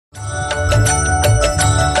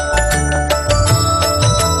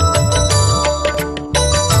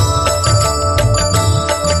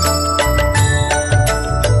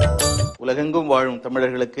உலகெங்கும் வாழும்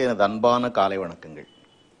தமிழர்களுக்கு எனது அன்பான காலை வணக்கங்கள்.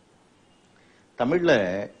 தமிழ்ல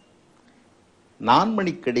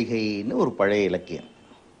நான்மணிக்கடிகைன்னு ஒரு பழைய இலக்கியம்.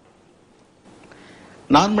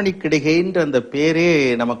 நான்மணிக்கடிகைன்ற அந்த பேரே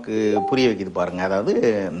நமக்கு புரிய வைக்குது பாருங்க. அதாவது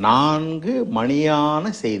 4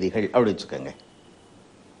 மணியான செய்திகள் அப்படி வச்சுக்கோங்க.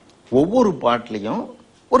 ஒவ்வொரு பாட்டிலையும்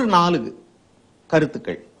ஒரு 4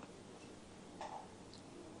 கருத்துக்கள்.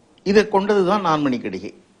 இதை கொண்டதுதான்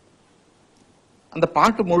நான்மணிக்கடிகை. அந்த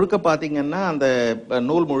பாட்டு முழுக்க பார்த்தீங்கன்னா, அந்த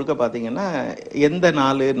நூல் முழுக்க பார்த்தீங்கன்னா, எந்த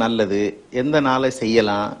நாள் நல்லது, எந்த நாளை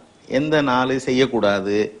செய்யலாம், எந்த நாள்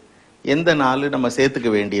செய்யக்கூடாது, எந்த நாள் நம்ம சேர்த்துக்க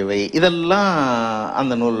வேண்டியவை, இதெல்லாம்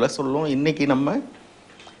அந்த நூலில் சொல்லும். இன்னைக்கு நம்ம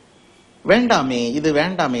வேண்டாமே, இது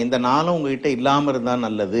வேண்டாமே, இந்த நாளும் உங்ககிட்ட இல்லாமல் இருந்தால்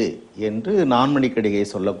நல்லது என்று நான்மணிக்கடிகை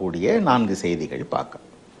சொல்லக்கூடிய 4 செய்திகள் பார்க்க.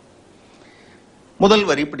 முதல்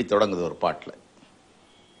வரி இப்படி தொடங்குது ஒரு பாட்டில்.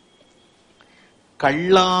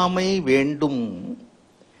 கள்ளாமை வேண்டும்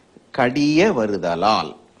கடிய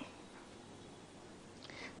வருதலால்.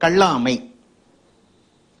 கள்ளாமை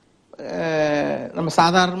நம்ம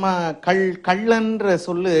சாதாரணமா கள்ளன்ற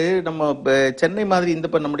சொல்லு நம்ம சென்னை மாதிரி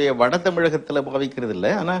இந்த நம்முடைய வட தமிழகத்துல பாவிக்கிறது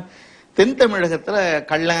இல்லை. ஆனா தென் தமிழகத்துல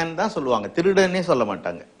கள்ளன் தான் சொல்லுவாங்க, திருடனே சொல்ல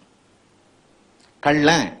மாட்டாங்க.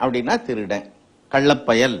 கள்ளன் அப்படின்னா திருடன்,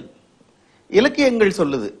 கள்ளப்பயல். இலக்கியங்கள்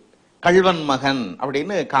சொல்லுது கள்வன் மகன்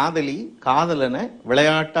அப்படின்னு. காதலனை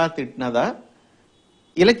விளையாட்டா திட்டினதா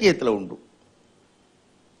இலக்கியத்துல உண்டு.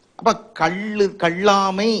 அப்ப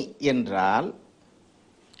கள்ளாமை என்றால்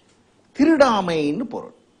திருடாமைன்னு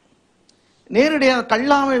பொருள். நேரடியாக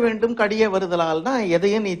கள்ளாமை வேண்டும் கடிய வருதலால்னா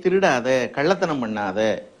எதையும் நீ திருடாத, கள்ளத்தனம் பண்ணாத.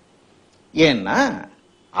 ஏன்னா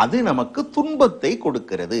அது நமக்கு துன்பத்தை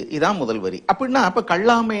கொடுக்கிறது. இதான் முதல் வரி. அப்படின்னா அப்ப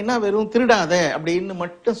கள்ளாமைன்னா வெறும் திருடாத அப்படின்னு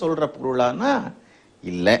மட்டும் சொல்ற பொருளானா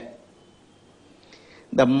இல்லை.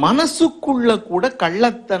 இந்த மனசுக்குள்ள கூட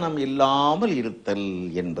கள்ளத்தனம் இல்லாமல் இருத்தல்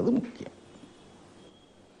என்பது முக்கியம்.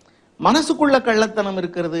 மனசுக்குள்ள கள்ளத்தனம்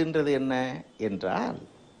இருக்கிறதுன்றது என்ன என்றால்,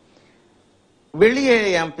 வெளியே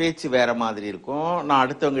என் பேச்சு வேற மாதிரி இருக்கும், நான்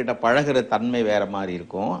அடுத்தவங்க கிட்ட பழகிற தன்மை வேற மாதிரி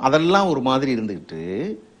இருக்கும், அதெல்லாம் ஒரு மாதிரி இருந்துகிட்டு,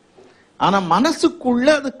 ஆனா மனசுக்குள்ள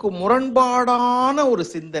அதுக்கு முரண்பாடான ஒரு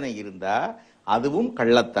சிந்தனை இருந்தா அதுவும்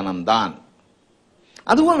கள்ளத்தனம் தான்.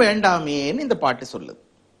 அதுவும் வேண்டாமேன்னு இந்த பாட்டு சொல்லுது.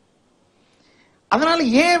 அதனால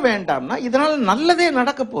ஏன் வேண்டாம்னா, இதனால நல்லதே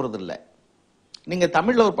நடக்க போறது இல்லை. நீங்க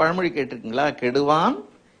தமிழ்ல ஒரு பழமொழி கேட்டிருக்கீங்களா? கெடுவான்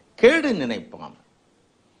கேடு நினைப்பான்.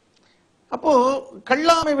 அப்போ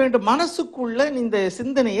கள்ளாமை வேண்டும், மனசுக்குள்ள இந்த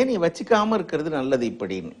சிந்தனையை நீ வச்சுக்காம இருக்கிறது நல்லது.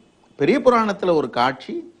 இப்படின்னு பெரிய புராணத்துல ஒரு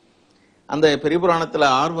காட்சி, அந்த பெரிய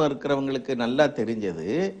புராணத்துல ஆர்வம் இருக்கிறவங்களுக்கு நல்லா தெரிஞ்சது.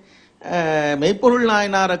 மெய்ப்பொருள்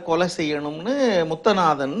நாயனாரை கொலை செய்யணும்னு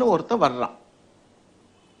முத்தநாதன் ஒருத்தன் வர்றான்.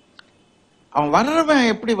 அவன் வர்றவன்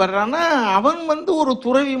எப்படி வர்றான்னா, அவன் ஒரு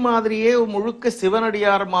துறவி மாதிரியே, முழுக்க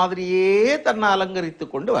சிவனடியார் மாதிரியே தன்னை அலங்கரித்து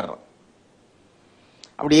கொண்டு வர்றான்.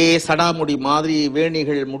 அப்படியே சடாமுடி மாதிரி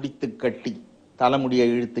வேணிகள் முடித்து கட்டி, தலைமுடியை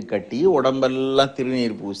இழுத்து கட்டி, உடம்பெல்லாம்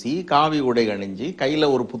திருநீர் பூசி, காவி உடை அணிஞ்சு, கையில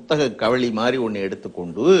ஒரு புத்தக கவளி மாதிரி ஒன்று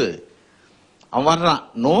எடுத்துக்கொண்டு அவன் வர்றான்.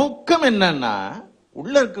 நோக்கம் என்னன்னா,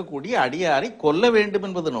 உள்ள இருக்கக்கூடிய அடியாரை கொல்ல வேண்டும்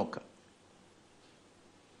என்பது நோக்கம்.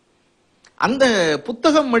 அந்த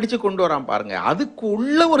புத்தகம் மடிச்சு கொண்டு வரான் பாருங்க, அதுக்கு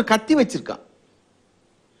உள்ள ஒரு கத்தி வச்சிருக்கான்.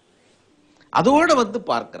 அதோட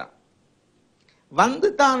பார்க்கிறான்.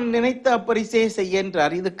 தான் நினைத்த அப்பரிசே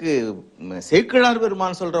செய்யன்றார். இதுக்கு சேக்கிழார்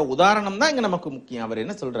பெருமான் சொல்ற உதாரணம் தான் இங்க நமக்கு முக்கியம். அவர்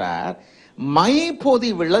என்ன சொல்றார்?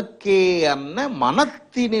 மைபொதி விளக்கே அன்ன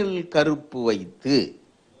மனத்தினில் கருப்பு வைத்து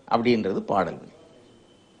அப்படின்றது பாடல்.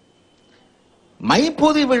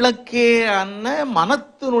 மைப்பொதி விளக்கே அன்ன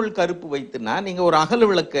மனத்தினுள் கருப்பு வைத்துனா, நீங்க ஒரு அகல்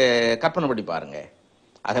விளக்க கற்பனை பண்ணி பாருங்க.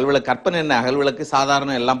 அகல் விளக்கு கற்பனை என்ன? அகல் விளக்கு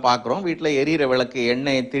சாதாரண எல்லாம் பார்க்குறோம். வீட்டில் எரியிற விளக்கு,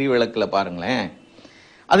 எண்ணெய் திரி விளக்குல பாருங்களேன்,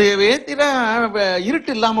 அது ஏத்தினா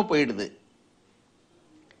இருட்டு இல்லாம போயிடுது,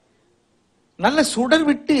 நல்ல சுடர்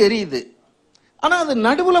விட்டு எரியுது. ஆனா அது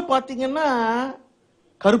நடுவுல பாத்தீங்கன்னா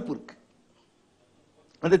கருப்பு இருக்கு.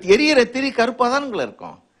 அந்த எரியிற திரி கருப்பாதான்கள்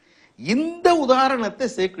இருக்கும். இந்த உதாரணத்தை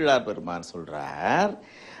சேக்கிழார் பெருமான் சொல்றார்.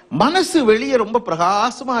 மனசு வெளியே ரொம்ப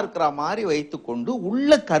பிரகாசமா இருக்கிற மாதிரி வைத்துக்கொண்டு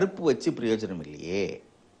உள்ள கருப்பு வச்சு பிரயோஜனம் இல்லையே.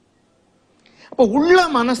 அப்ப உள்ள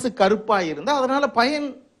மனசு கருப்பா இருந்தா அதனால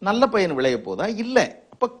நல்ல பயன் விளைய போதா? இல்லை.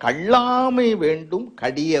 அப்ப கள்ளாமை வேண்டும்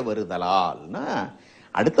கடிய வருதலால்னா,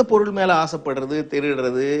 அடுத்த பொருள் மேல ஆசைப்படுறது,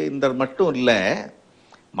 திருடுறது இந்த மட்டும் இல்லை,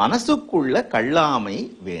 மனசுக்குள்ள கள்ளாமை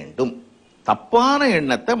வேண்டும். தப்பான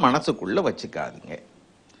எண்ணத்தை மனசுக்குள்ள வச்சுக்காதீங்க.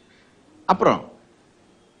 அப்புறம்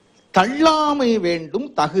தள்ளாமை வேண்டும்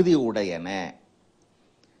தகுதி உடையன.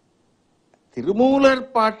 திருமூலர்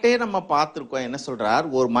பாட்டே நம்ம பார்த்திருக்கோம். என்ன சொல்றார்?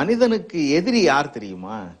 ஒரு மனிதனுக்கு எதிரி யார்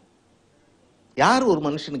தெரியுமா? யார் ஒரு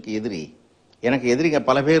மனுஷனுக்கு எதிரி? எனக்கு எதிரிங்க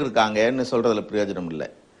பல பேர் இருக்காங்கன்னு சொல்றதுல பிரயோஜனம் இல்லை.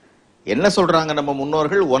 என்ன சொல்றாங்க நம்ம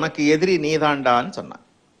முன்னோர்கள்? உனக்கு எதிரி நீதாண்டான்னு சொன்னாங்க.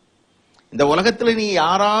 இந்த உலகத்துல நீ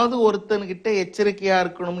யாராவது ஒருத்தன்கிட்ட எச்சரிக்கையா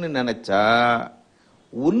இருக்கணும்னு நினைச்சா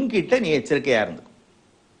உன்கிட்ட நீ எச்சரிக்கையா இருந்துக்கும்.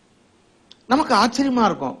 நமக்கு ஆச்சரியமா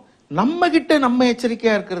இருக்கும், நம்ம கிட்ட நம்ம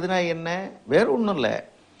எச்சரிக்கையா இருக்கிறதுனா என்ன? வேற ஒண்ணும் இல்ல,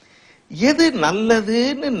 எது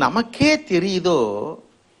நல்லதுன்னு நமக்கே தெரியுதோ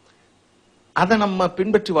அதை நம்ம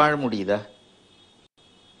பின்பற்றி வாழ முடியுதா?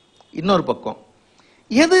 இன்னொரு பக்கம்,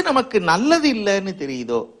 எது நமக்கு நல்லது இல்லைன்னு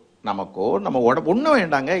தெரியுதோ, நமக்கோ நம்ம உடம்பு ஒண்ணும்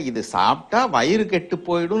வேண்டாங்க, இது சாப்பிட்டா வயிறு கெட்டு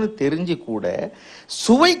போயிடும் தெரிஞ்சு கூட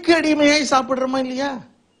சுவைக்கு அடிமையாய் சாப்பிடுறோமா இல்லையா?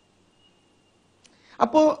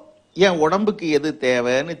 அப்போ என் உடம்புக்கு எது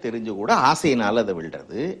தேவைன்னு தெரிஞ்சு கூட ஆசையினால அதை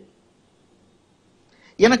விழுறது.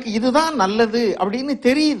 எனக்கு இதுதான் நல்லது அப்படின்னு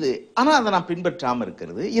தெரியுது, ஆனா அதை நான் பின்பற்றாம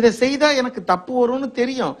இருக்கிறது. இதை செய்தா எனக்கு தப்பு வரும்னு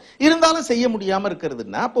தெரியும், இருந்தாலும் செய்ய முடியாம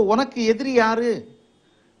இருக்கிறதுன்னா அப்போ உனக்கு எதிரி யாரு?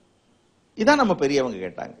 இதான் நம்ம பெரியவங்க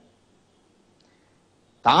கேட்டாங்க.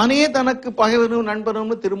 தானே தனக்கு பகைவனும்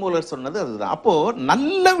நண்பனும்னு திருமூலர் சொன்னது அதுதான். அப்போ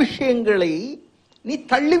நல்ல விஷயங்களை நீ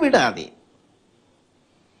தள்ளிவிடாதே.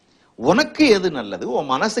 உனக்கு எது நல்லது,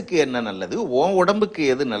 உன் மனசுக்கு என்ன நல்லது, உன் உடம்புக்கு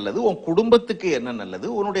எது நல்லது, உன் குடும்பத்துக்கு என்ன நல்லது,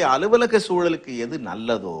 உன்னுடைய அலுவலக சூழலுக்கு எது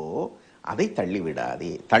நல்லதோ அதை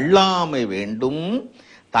தள்ளிவிடாதே. தள்ளாமை வேண்டும்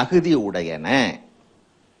தகுதி உடையன,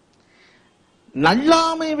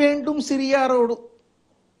 நல்லாமை வேண்டும் சிறியாரோடு.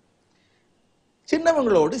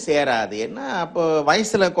 சின்னவங்களோடு சேராது. என்ன அப்போ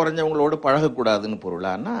வயசுல குறைஞ்சவங்களோடு பழகக்கூடாதுன்னு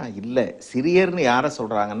பொருளான்னா இல்ல. சிறியர்னு யார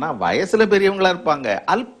சொல்றாங்கன்னா வயசுல பெரியவங்களா இருப்பாங்க,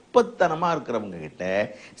 அல்பத்தனமா இருக்கிறவங்க கிட்ட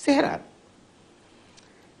சேராது.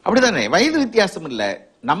 அப்படிதானே? வயது வித்தியாசம் இல்ல.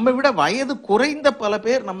 நம்ம விட வயது குறைந்த பல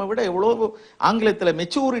பேர் நம்ம விட எவ்வளவு, ஆங்கிலத்துல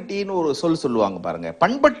மெச்சூரிட்டின்னு ஒரு சொல் சொல்லுவாங்க பாருங்க,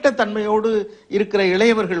 பண்பட்ட தன்மையோடு இருக்கிற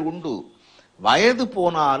இளையவர்கள் உண்டு. வயது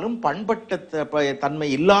போனாலும் பண்பட்ட தன்மை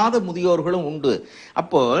இல்லாத முதியோர்களும் உண்டு.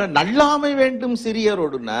 அப்போ நல்லாமை வேண்டும்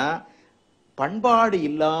சிறியரோடுனா பண்பாடு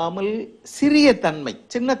இல்லாமல் சிறிய தன்மை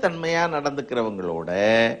சின்ன தன்மையா நடந்துக்கிறவங்களோட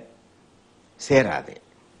சேராதே.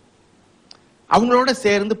 அவங்களோட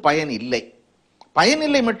சேர்ந்து பயன் இல்லை. பயன்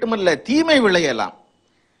இல்லை மட்டுமல்ல, தீமை விளையலாம்.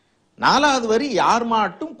 4வது வரி, யார்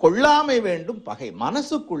மாட்டும் கொள்ளாமை வேண்டும் பகை.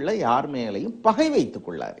 மனசுக்குள்ள யார் மேலையும் பகை வைத்துக்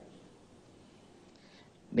கொள்ளாரு.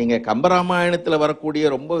 நீங்க கம்பராமாயணத்துல வரக்கூடிய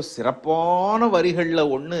ரொம்ப சிறப்பான வரிகள்ல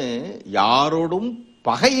ஒண்ணு, யாரோடும்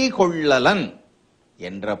பகை கொள்ளலன்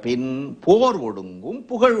என்ற பின் போர் ஒடுங்கும்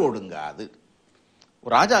புகழ் ஒடுங்காது.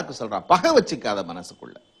 ராஜாக்கு சொல்றான், பகை வச்சுக்காத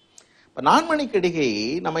மனசுக்குள்ள. இப்ப 4 மணிக்கடிகை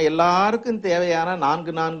நம்ம எல்லாருக்கும் தேவையான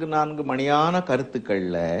 4 மணியான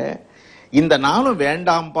கருத்துக்கள்ல இந்த நாளும்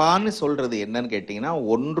வேண்டாம்பான்னு சொல்றது என்னன்னு கேட்டீங்கன்னா,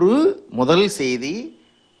 ஒன்று, முதல் செய்தி,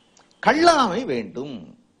 கள்ளாமை வேண்டும்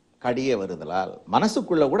கடிய வருதலால்.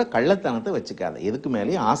 மனசுக்குள்ள கூட கள்ளத்தனத்தை வச்சுக்காத, எதுக்கு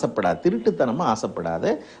மேலேயும் ஆசைப்படாத, திருட்டுத்தனமா ஆசைப்படாத,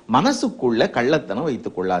 மனசுக்குள்ள கள்ளத்தனம்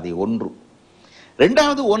வைத்துக் கொள்ளாதே. ஒன்று.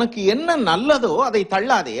 2வது, உனக்கு என்ன நல்லதோ அதை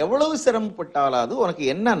தள்ளாதே. எவ்வளவு சிரமப்பட்டாலாது உனக்கு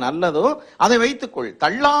என்ன நல்லதோ அதை வைத்துக்கொள்,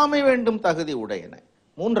 தள்ளாமை வேண்டும் தகுதி உடையன.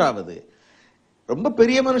 3வது, ரொம்ப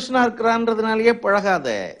பெரிய மனுஷனா இருக்கிறான்றதுனாலயே பழகாத,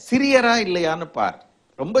 சிறியரா இல்லையான்னு பார்.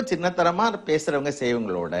 ரொம்ப சின்னத்தரமா பேசுறவங்க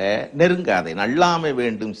செய்வங்களோட நெருங்காதே. நல்லாமை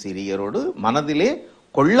வேண்டும் சிறியரோடு, மனதிலே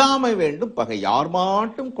கொள்ளாமை வேண்டும் பகை. யார்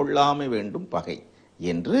மாட்டும் கொள்ளாமை வேண்டும் பகை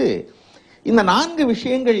என்று இந்த 4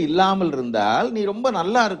 விஷயங்கள் இல்லாமல் இருந்தால் நீ ரொம்ப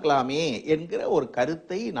நல்லா இருக்கலாமே என்கிற ஒரு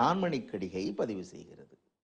கருத்தை 4 மணிக்கடிகை பதிவு செய்கிறது.